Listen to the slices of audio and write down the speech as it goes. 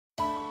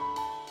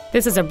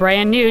This is a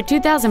brand new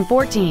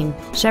 2014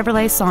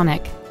 Chevrolet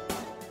Sonic.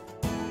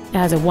 It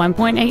has a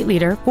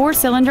 1.8-liter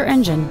four-cylinder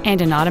engine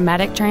and an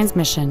automatic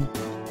transmission.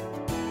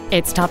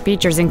 Its top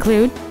features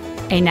include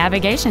a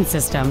navigation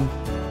system,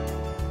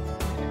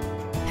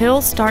 hill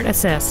start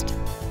assist,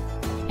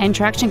 and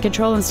traction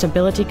control and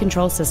stability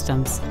control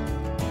systems.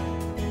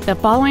 The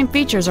following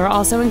features are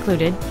also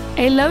included: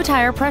 a low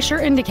tire pressure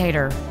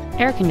indicator,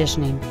 air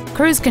conditioning,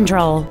 cruise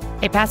control,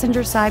 a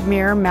passenger side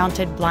mirror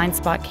mounted blind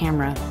spot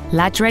camera,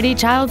 latch-ready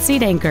child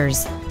seat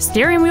anchors,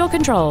 steering wheel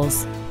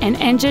controls, an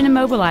engine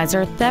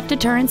immobilizer theft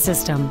deterrent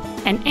system,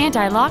 an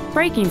anti-lock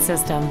braking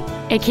system,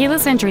 a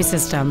keyless entry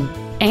system,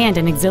 and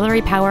an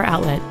auxiliary power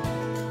outlet.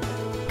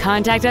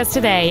 Contact us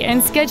today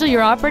and schedule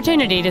your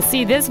opportunity to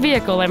see this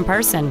vehicle in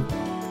person.